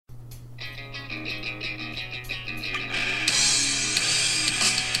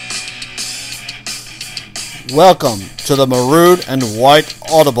Welcome to the Maroon and White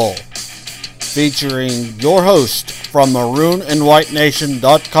Audible, featuring your host from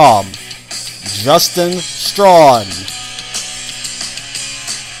maroonandwhitenation.com, Justin Strawn.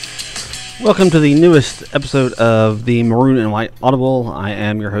 Welcome to the newest episode of the Maroon and White Audible. I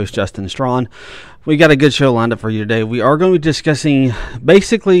am your host, Justin Strawn. We got a good show lined up for you today. We are going to be discussing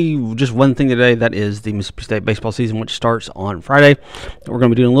basically just one thing today, that is the Mississippi State baseball season, which starts on Friday. We're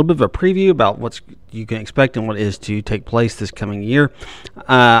going to be doing a little bit of a preview about what you can expect and what is to take place this coming year.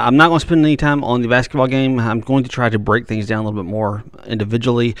 I'm not going to spend any time on the basketball game. I'm going to try to break things down a little bit more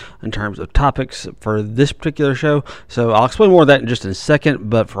individually in terms of topics for this particular show. So I'll explain more of that in just a second.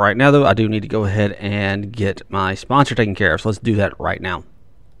 But for right now, though, I do need to go ahead and get my sponsor taken care of. So let's do that right now.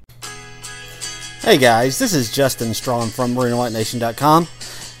 Hey guys, this is Justin Strawn from maroonandwhitenation.com.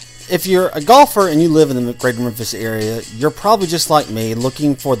 If you're a golfer and you live in the greater Memphis area, you're probably just like me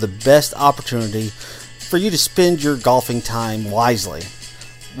looking for the best opportunity for you to spend your golfing time wisely.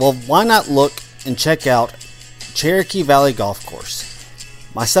 Well, why not look and check out Cherokee Valley Golf Course?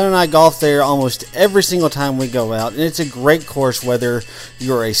 My son and I golf there almost every single time we go out, and it's a great course whether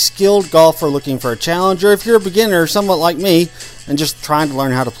you're a skilled golfer looking for a challenge or if you're a beginner, somewhat like me, and just trying to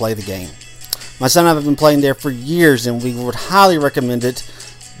learn how to play the game. My son and I have been playing there for years, and we would highly recommend it.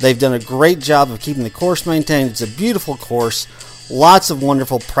 They've done a great job of keeping the course maintained. It's a beautiful course, lots of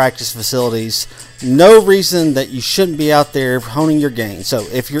wonderful practice facilities. No reason that you shouldn't be out there honing your game. So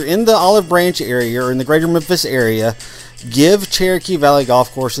if you're in the Olive Branch area or in the greater Memphis area, give Cherokee Valley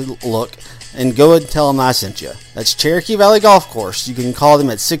Golf Course a look and go ahead and tell them I sent you. That's Cherokee Valley Golf Course. You can call them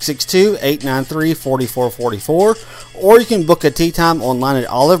at 662-893-4444, or you can book a tee time online at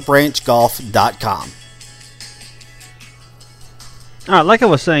olivebranchgolf.com. All right, like I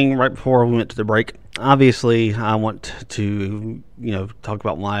was saying right before we went to the break, obviously I want to talk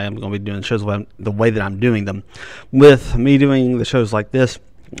about why I'm going to be doing shows the way that I'm doing them. With me doing the shows like this,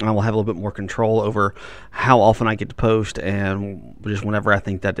 I will have a little bit more control over how often I get to post and just whenever I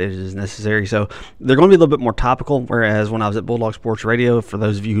think that it is necessary. So they're going to be a little bit more topical, whereas when I was at Bulldog Sports Radio, for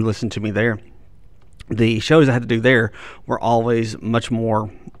those of you who listen to me there, the shows I had to do there were always much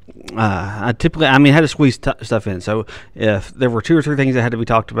more I had to squeeze stuff in. So if there were 2 or 3 things that had to be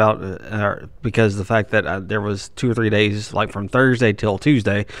talked about, because the fact that there was 2 or 3 days, like from Thursday till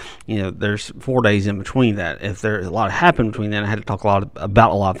Tuesday, there's 4 days in between that. If there's a lot happened between then, I had to talk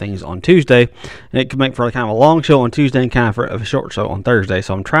about a lot of things on Tuesday, and it could make for kind of a long show on Tuesday and kind of for a short show on Thursday.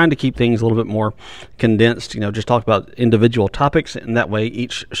 So I'm trying to keep things a little bit more condensed, just talk about individual topics, and that way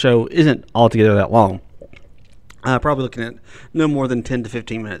each show isn't altogether that long. Probably looking at no more than 10 to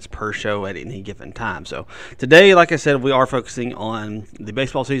 15 minutes per show at any given time. So today, like I said, we are focusing on the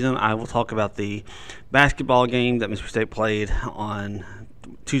baseball season. I will talk about the basketball game that Mississippi State played on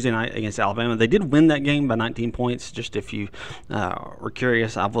Tuesday night against Alabama. They did win that game by 19 points, just if you were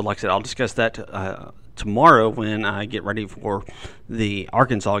curious. Like I said, I'll discuss that tomorrow when I get ready for the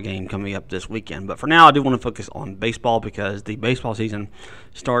Arkansas game coming up this weekend. But for now, I do want to focus on baseball because the baseball season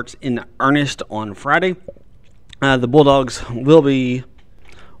starts in earnest on Friday. The Bulldogs will be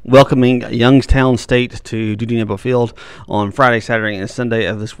welcoming Youngstown State to Dudy-Nebo Field on Friday, Saturday, and Sunday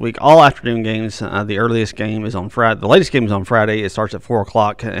of this week. All afternoon games. The earliest game is on Friday. The latest game is on Friday. It starts at 4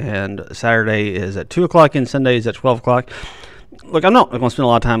 o'clock, and Saturday is at 2 o'clock, and Sunday is at 12 o'clock. Look, I'm not going to spend a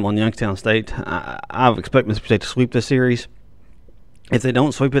lot of time on Youngstown State. I expect Mississippi State to sweep this series. If they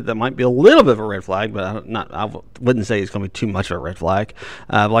don't sweep it, that might be a little bit of a red flag, but I wouldn't say it's going to be too much of a red flag.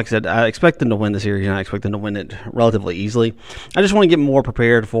 Like I said, I expect them to win the series, and I expect them to win it relatively easily. I just want to get more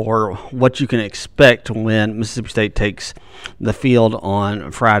prepared for what you can expect when Mississippi State takes the field on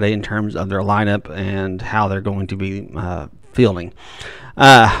Friday in terms of their lineup and how they're going to be fielding.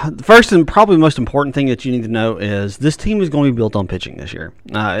 The first and probably most important thing that you need to know is this team is going to be built on pitching this year.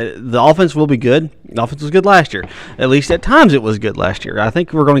 The offense will be good. The offense was good last year. At least at times it was good last year. I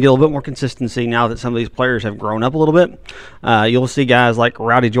think we're going to get a little bit more consistency now that some of these players have grown up a little bit. You'll see guys like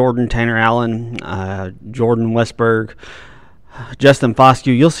Rowdy Jordan, Tanner Allen, Jordan Westberg, Justin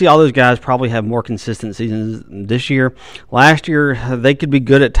Foscue. You'll see all those guys probably have more consistent seasons this year. Last year, they could be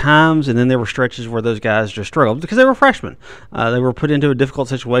good at times, and then there were stretches where those guys just struggled because they were freshmen. They were put into a difficult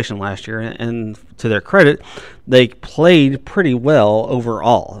situation last year, and to their credit, they played pretty well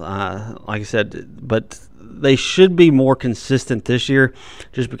overall. Like I said, but they should be more consistent this year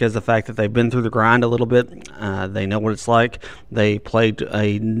just because of the fact that they've been through the grind a little bit. They know what it's like. They played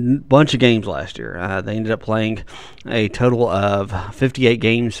a bunch of games last year. They ended up playing a total of 58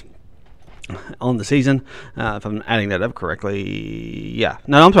 games on the season, if I'm adding that up correctly. Yeah,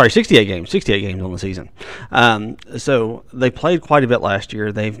 no, I'm sorry, 68 games. 68 games on the season. So they played quite a bit last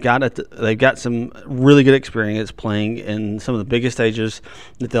year. They've got some really good experience playing in some of the biggest stages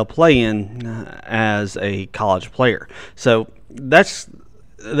that they'll play in as a college player. So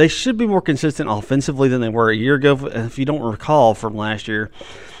they should be more consistent offensively than they were a year ago. If you don't recall from last year,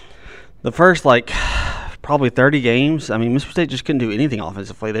 the first probably 30 games, I mean, Mississippi State just couldn't do anything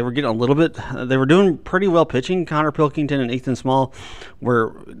offensively. They were getting a little bit, they were doing pretty well pitching. Connor Pilkington and Ethan Small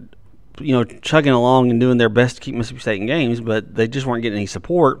were, chugging along and doing their best to keep Mississippi State in games, but they just weren't getting any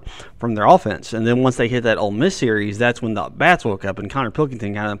support from their offense. And then once they hit that Ole Miss series, that's when the bats woke up, and Connor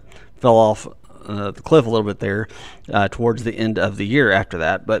Pilkington kind of fell off the cliff a little bit there towards the end of the year after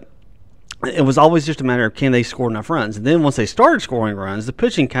that. But it was always just a matter of can they score enough runs. And then once they started scoring runs, the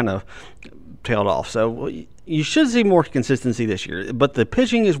pitching kind of tailed off. So you should see more consistency this year. But the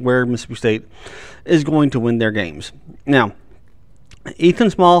pitching is where Mississippi State is going to win their games. Now, Ethan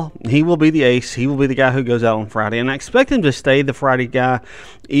Small, he will be the ace. He will be the guy who goes out on Friday. And I expect him to stay the Friday guy,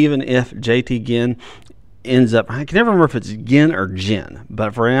 even if JT Ginn ends up, I can never remember if it's Ginn or Jen,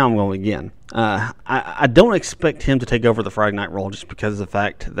 but for now I'm going with Ginn. I don't expect him to take over the Friday night role just because of the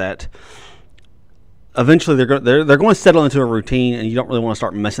fact that eventually they're going to settle into a routine, and you don't really want to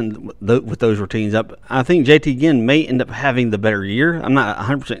start messing with those routines up. I think JT Ginn may end up having the better year. I'm not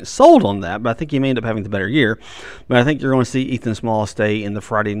 100% sold on that, but I think he may end up having the better year. But I think you're going to see Ethan Small stay in the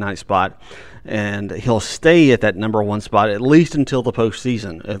Friday night spot, and he'll stay at that number one spot at least until the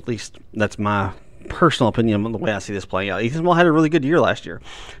postseason. At least that's my personal opinion on the way I see this playing out. Ethan Small had a really good year last year.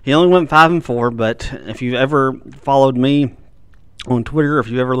 He only went 5-4, but if you've ever followed me on Twitter, if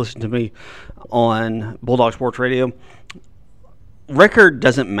you ever listened to me on Bulldog Sports Radio, record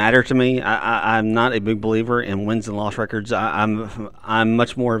doesn't matter to me. I'm not a big believer in wins and loss records. I'm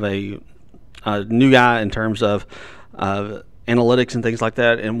much more of a new guy in terms of analytics and things like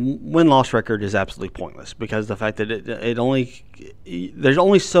that. And win-loss record is absolutely pointless because the fact that there's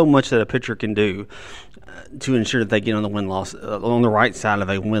only so much that a pitcher can do to ensure that they get on the win-loss on the right side of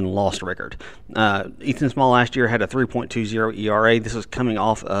a win-loss record. Ethan Small last year had a 3.20 ERA. This was coming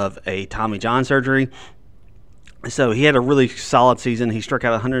off of a Tommy John surgery. So he had a really solid season. He struck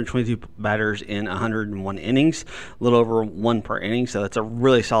out 122 batters in 101 innings, a little over one per inning. So that's a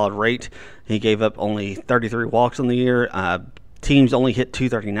really solid rate. He gave up only 33 walks on the year. Teams only hit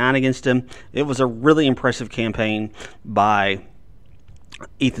 239 against him. It was a really impressive campaign by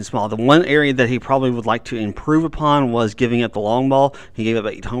Ethan Small. The one area that he probably would like to improve upon was giving up the long ball. He gave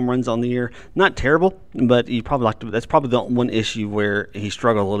up 8 home runs on the year. Not terrible, but you probably like to. That's probably the one issue where he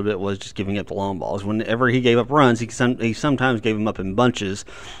struggled a little bit was just giving up the long balls. Whenever he gave up runs, he sometimes gave them up in bunches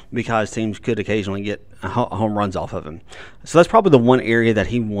because teams could occasionally get home runs off of him. So that's probably the one area that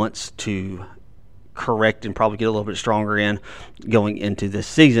he wants to correct and probably get a little bit stronger in going into this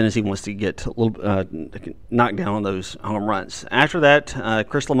season as he wants to get a little knocked down on those home runs. After that,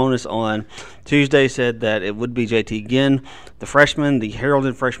 Chris Lemonis on Tuesday said that it would be JT Ginn, the freshman, the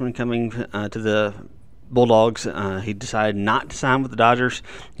heralded freshman coming to the Bulldogs. He decided not to sign with the Dodgers.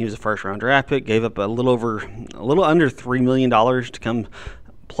 He was a first-round draft pick, gave up a little under $3 million to come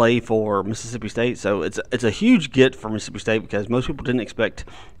play for Mississippi State. So it's a huge get for Mississippi State because most people didn't expect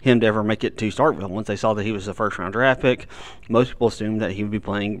him to ever make it to Starkville. Once they saw that he was a first-round draft pick, most people assumed that he would be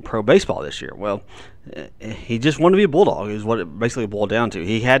playing pro baseball this year. Well, he just wanted to be a Bulldog is what it basically boiled down to.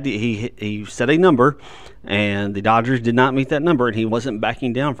 He set a number, and the Dodgers did not meet that number, and he wasn't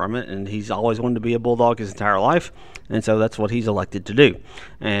backing down from it, and he's always wanted to be a Bulldog his entire life, and so that's what he's elected to do.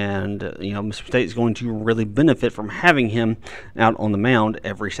 And, Mississippi State is going to really benefit from having him out on the mound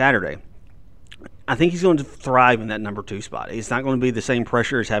every Saturday. I think he's going to thrive in that number 2 spot. It's not going to be the same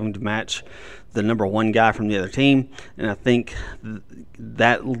pressure as having to match the number 1 guy from the other team, and I think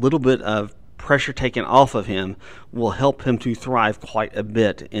that little bit of pressure taken off of him will help him to thrive quite a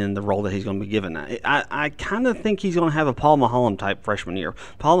bit in the role that he's going to be given. I kind of think he's going to have a Paul Maholm type freshman year.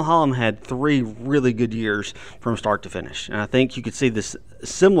 Paul Maholm had 3 really good years from start to finish, and I think you could see this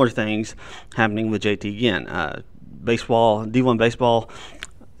similar things happening with JT Ginn. D1 Baseball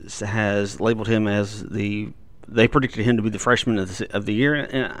has labeled him as they predicted him to be the freshman of the year,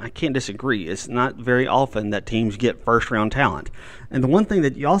 and I can't disagree. It's not very often that teams get first-round talent. And the one thing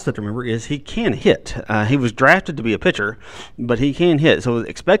that you also have to remember is he can hit. He was drafted to be a pitcher, but he can hit. So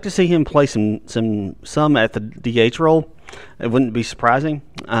expect to see him play some at the DH role. It wouldn't be surprising.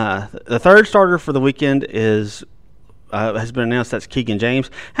 The third starter for the weekend is has been announced. That's Keegan James.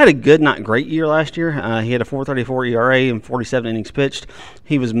 Had a good, not great year last year. He had a 4.34 ERA and 47 innings pitched.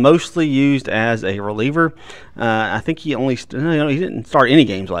 He was mostly used as a reliever. I think he didn't start any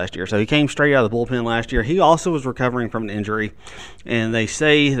games last year, so he came straight out of the bullpen last year. He also was recovering from an injury, and they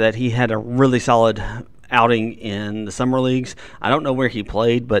say that he had a really solid outing in the summer leagues. I don't know where he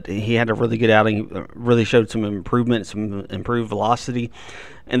played, but he had a really good outing, really showed some improvement, some improved velocity,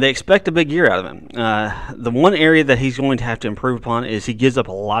 and they expect a big year out of him. The one area that he's going to have to improve upon is he gives up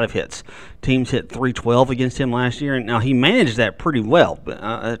a lot of hits. Teams hit 312 against him last year, and now he managed that pretty well.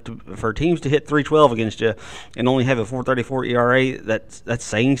 But for teams to hit 312 against you and only have a 4.34 ERA, that's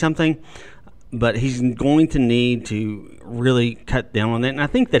saying something. But he's going to need to really cut down on that, and I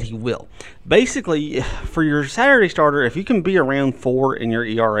think that he will. Basically, for your Saturday starter, if you can be around 4 in your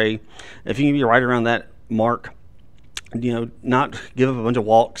ERA, if you can be right around that mark, not give up a bunch of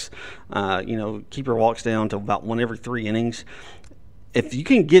walks, keep your walks down to about 1 every 3 innings. If you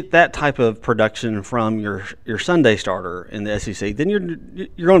can get that type of production from your Sunday starter in the SEC, then you're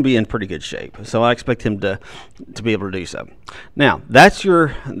going to be in pretty good shape. So I expect him to be able to do so. Now that's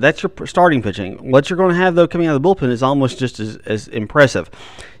your starting pitching. What you're going to have though coming out of the bullpen is almost just as impressive.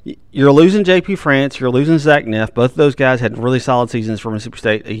 You're losing J.P. France. You're losing Zach Neff. Both of those guys had really solid seasons for Mississippi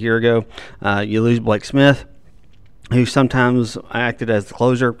State a year ago. You lose Blake Smith, who sometimes acted as the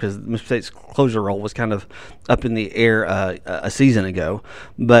closer because Mississippi State's closer role was kind of up in the air a season ago.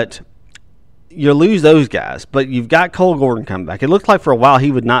 But you lose those guys, but you've got Cole Gordon coming back. It looked like for a while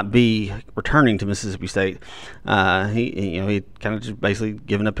he would not be returning to Mississippi State. He kind of just basically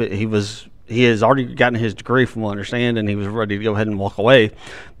given up. He has already gotten his degree, from what I understand, and he was ready to go ahead and walk away.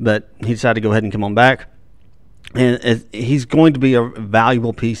 But he decided to go ahead and come on back. And he's going to be a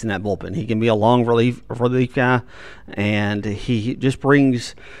valuable piece in that bullpen. He can be a long relief guy, and he just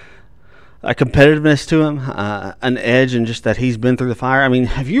brings a competitiveness to him, an edge, and just that he's been through the fire. I mean,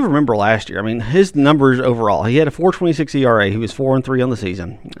 if you remember last year, his numbers overall, he had a 4.26 ERA. He was 4-3 on the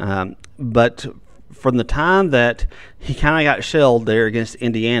season. But from the time that he kind of got shelled there against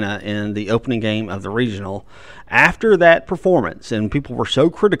Indiana in the opening game of the regional, after that performance, and people were so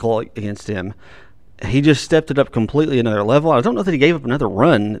critical against him, he just stepped it up completely another level. I don't know that he gave up another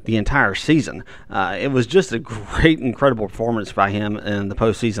run the entire season. It was just a great, incredible performance by him in the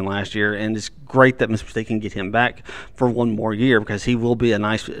postseason last year, and it's great that Mississippi State can get him back for one more year because he will be a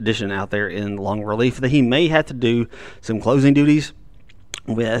nice addition out there in long relief. That he may have to do some closing duties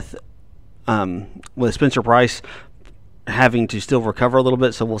with Spencer Price having to still recover a little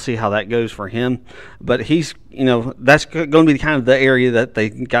bit, so we'll see how that goes for him. But he's, that's going to be kind of the area that they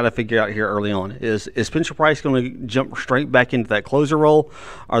got to figure out here early on. Is Spencer Price going to jump straight back into that closer role?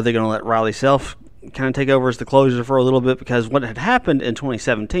 Are they going to let Riley Self kind of take over as the closer for a little bit? Because what had happened in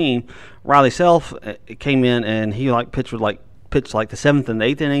 2017, Riley Self came in and he pitched like the 7th and the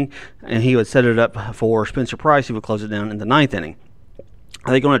 8th inning, and he would set it up for Spencer Price. He would close it down in the 9th inning.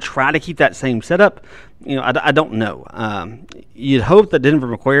 Are they going to try to keep that same setup? I don't know. You'd hope that Denver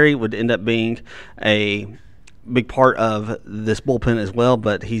McQuarrie would end up being a big part of this bullpen as well,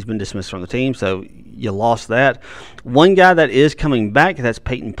 but he's been dismissed from the team, so you lost that. One guy that is coming back, that's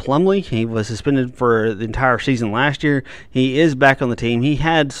Peyton Plumlee. He was suspended for the entire season last year. He is back on the team. He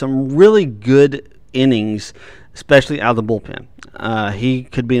had some really good innings, especially out of the bullpen. He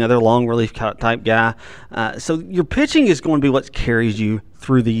could be another long relief type guy. So your pitching is going to be what carries you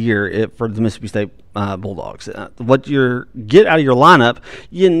through the year for the Mississippi State Bulldogs. What you get out of your lineup,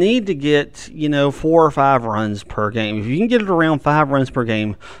 you need to get 4 or 5 runs per game. If you can get it around 5 runs per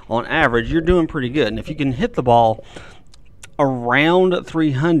game on average, you're doing pretty good. And if you can hit the ball around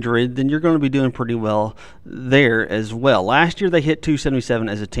 300, then you're going to be doing pretty well there as well. Last year they hit 277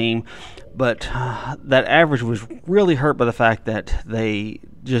 as a team, but that average was really hurt by the fact that they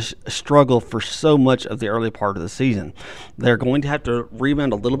just struggled for so much of the early part of the season. They're going to have to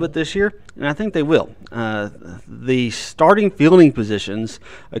rebound a little bit this year, and I think they will. The starting fielding positions,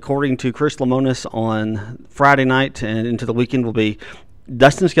 according to Chris Lemonis on Friday night and into the weekend, will be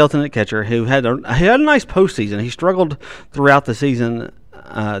Dustin Skelton at catcher, who had a nice postseason. He struggled throughout the season,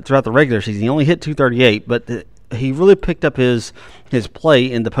 throughout the regular season. He only hit 238, but he really picked up his play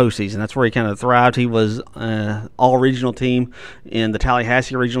in the postseason. That's where he kind of thrived. He was all-regional team in the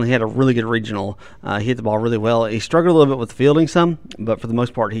Tallahassee regional. He had a really good regional. He hit the ball really well. He struggled a little bit with fielding some, but for the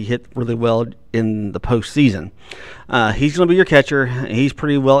most part, he hit really well in the postseason. He's going to be your catcher. He's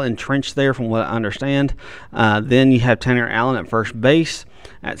pretty well entrenched there from what I understand. Then you have Tanner Allen at first base.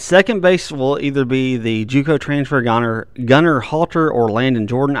 At second base will either be the JUCO transfer Gunnar Halter or Landon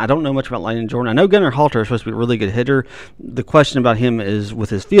Jordan. I don't know much about Landon Jordan. I know Gunnar Halter is supposed to be a really good hitter. The question about him is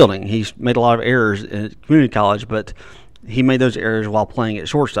with his fielding. He's made a lot of errors in community college, but he made those errors while playing at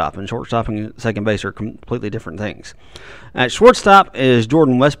shortstop, and shortstop and second base are completely different things. At shortstop is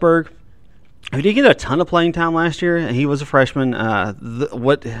Jordan Westberg, who did get a ton of playing time last year. He was a freshman. The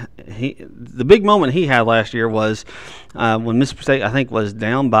big moment he had last year was when Mississippi State, I think, was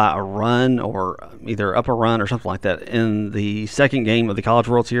down by a run or either up a run or something like that in the second game of the College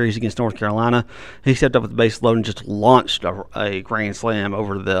World Series against North Carolina. He stepped up with the base load and just launched a grand slam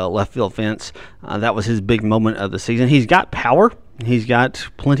over the left field fence. That was his big moment of the season. He's got power. He's got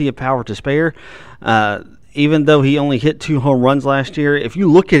plenty of power to spare. Even though he only hit 2 home runs last year, if you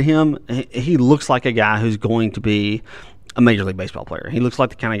look at him, he looks like a guy who's going to be a Major League Baseball player. He looks like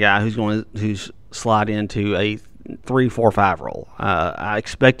the kind of guy who's slide into a 3, 4, 5 role. I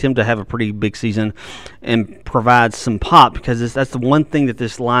expect him to have a pretty big season and provide some pop, because that's the one thing that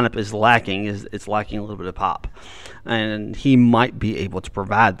this lineup is lacking. Is it's lacking a little bit of pop, and he might be able to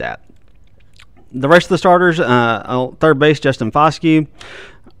provide that. The rest of the starters, on third base, Justin Foscue.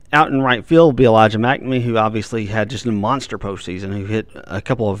 Out in right field will be Elijah McNamee, who obviously had just a monster postseason, who hit a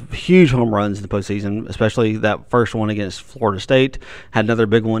couple of huge home runs in the postseason, especially that first one against Florida State. Had another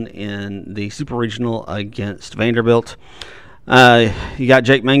big one in the Super Regional against Vanderbilt. You got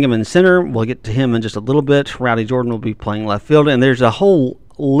Jake Mangum in center. We'll get to him in just a little bit. Rowdy Jordan will be playing left field, and there's a whole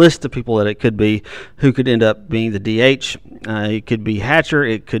list of people that it could be who could end up being the DH. It could be Hatcher,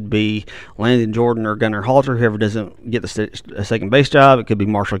 it could be Landon Jordan or Gunnar Halter, whoever doesn't get the second base job. It could be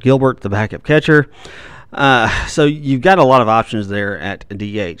Marshall Gilbert, the backup catcher. So you've got a lot of options there at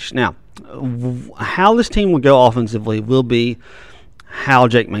DH. Now, how this team will go offensively will be how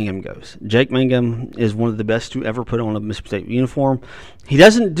Jake Mangum goes. Jake Mangum is one of the best to ever put on a Mississippi State uniform. He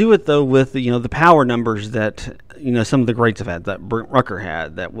doesn't do it though with the power numbers that some of the greats have had, that Brent Rucker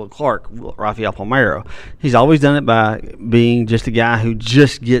had, that Will Clark, Rafael Palmeiro. He's always done it by being just a guy who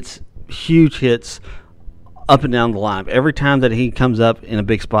just gets huge hits up and down the line. Every time that he comes up in a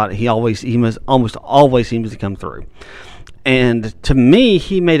big spot, he almost always seems to come through. And to me,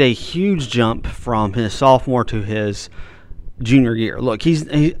 he made a huge jump from his sophomore to his junior year. Look,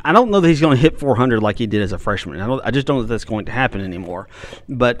 I don't know that he's going to hit 400 like he did as a freshman. I just don't know that that's going to happen anymore.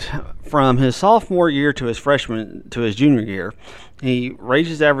 But from his sophomore year to his freshman to his junior year, he raised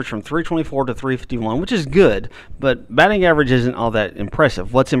his average from 324 to 351, which is good, but batting average isn't all that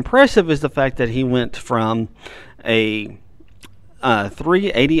impressive. What's impressive is the fact that he went from a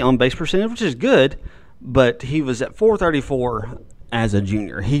 380 on base percentage, which is good, but he was at 434 as a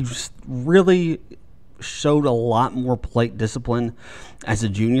junior. He really showed a lot more plate discipline as a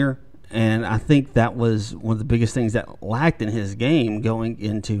junior, and I think that was one of the biggest things that lacked in his game going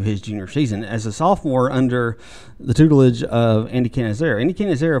into his junior season. As a sophomore under the tutelage of Andy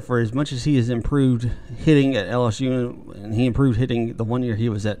Canizera, for as much as he has improved hitting at LSU and he improved hitting the 1 year he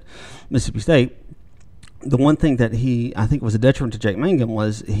was at Mississippi State, the one thing that I think was a detriment to Jake Mangum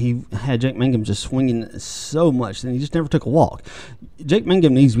was he had Jake Mangum just swinging so much, and he just never took a walk. Jake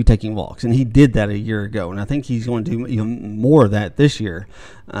Mangum needs to be taking walks, and he did that a year ago, and I think he's going to do even more of that this year.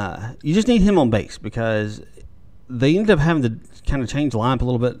 You just need him on base, because they ended up having to kind of change the lineup a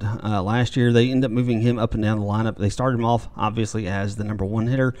little bit last year. They ended up moving him up and down the lineup. They started him off, obviously, as the number 1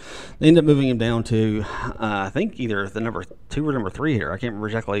 hitter. They ended up moving him down to, I think, either the number 2 or number 3 hitter. I can't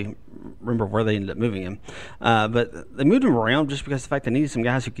remember where they ended up moving him. But they moved him around just because of the fact they needed some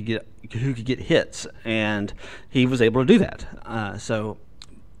guys who could get hits, and he was able to do that.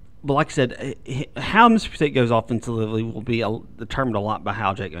 But like I said, how Mississippi State goes offensively will be determined a lot by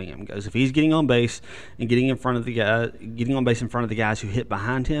how Jake Mangum goes. If he's getting on base and getting on base in front of the guys who hit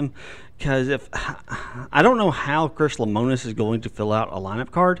behind him, because I don't know how Chris Lemonis is going to fill out a lineup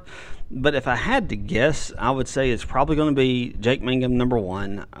card, but if I had to guess, I would say it's probably going to be Jake Mangum number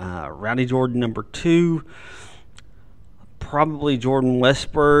 1, Rowdy Jordan number 2. Probably Jordan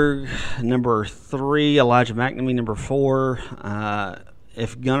Westberg number 3, Elijah McNamee number 4.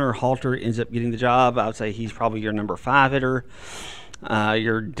 If Gunnar Halter ends up getting the job, I would say he's probably your number 5 hitter.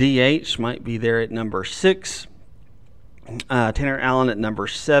 Your DH might be there at number 6. Tanner Allen at number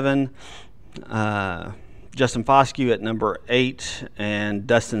 7. Justin Foscue at number 8. And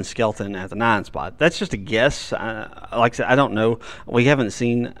Dustin Skelton at the 9 spot. That's just a guess. Like I said, I don't know. We haven't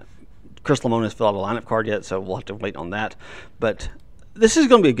seen Chris Lemonis fill out a lineup card yet, so we'll have to wait on that. But this is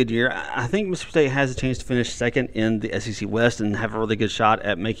going to be a good year. I think Mississippi State has a chance to finish second in the SEC West and have a really good shot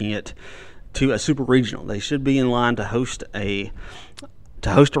at making it to a super regional. They should be in line to host a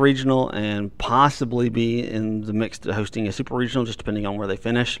regional and possibly be in the mix to hosting a super regional, just depending on where they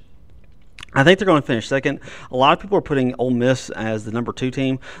finish. I think they're going to finish second. A lot of people are putting Ole Miss as the number 2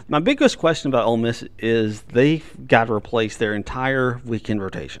 team. My biggest question about Ole Miss is they've got to replace their entire weekend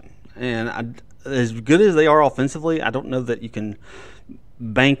rotation. And as good as they are offensively, I don't know that you can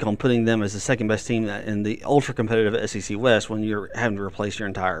bank on putting them as the second best team in the ultra competitive SEC West when you're having to replace your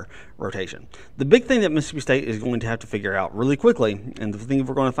entire rotation. The big thing that Mississippi State is going to have to figure out really quickly, and the thing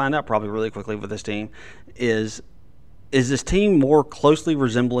we're going to find out probably really quickly with this team, is this team going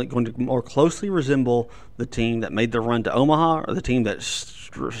to more closely resemble the team that made the run to Omaha, or the team that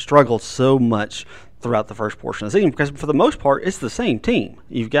struggled so much throughout the first portion of the season? Because for the most part, it's the same team.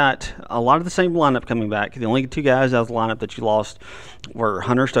 You've got a lot of the same lineup coming back. The only two guys out of the lineup that you lost were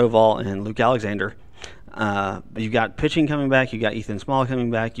Hunter Stovall and Luke Alexander. You've got pitching coming back. You've got Ethan Small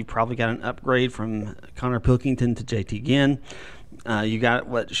coming back. You probably got an upgrade from Connor Pilkington to JT Ginn. You got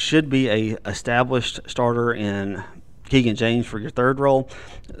what should be a established starter in Keegan James for your third role.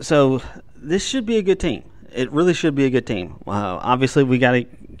 So this should be a good team. It really should be a good team. Obviously, we got to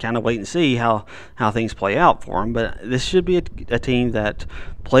kind of wait and see how things play out for them. But this should be a team that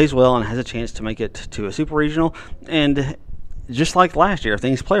plays well and has a chance to make it to a super regional. And just like last year, if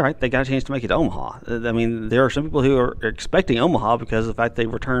things play right, they got a chance to make it to Omaha. I mean, there are some people who are expecting Omaha because of the fact they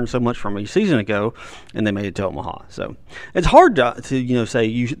returned so much from a season ago, and they made it to Omaha. So it's hard to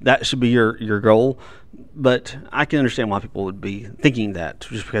say that should be your goal. But I can understand why people would be thinking that,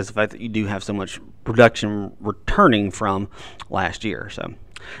 just because of the fact that you do have so much production returning from last year. So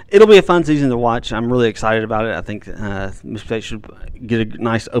it'll be a fun season to watch. I'm really excited about it. I think Mississippi State should get a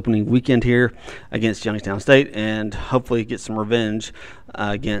nice opening weekend here against Youngstown State, and hopefully get some revenge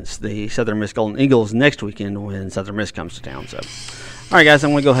against the Southern Miss Golden Eagles next weekend when Southern Miss comes to town. So, all right, guys,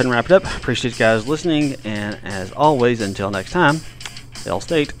 I'm going to go ahead and wrap it up. Appreciate you guys listening, and as always, until next time, Hail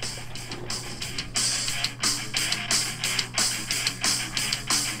State.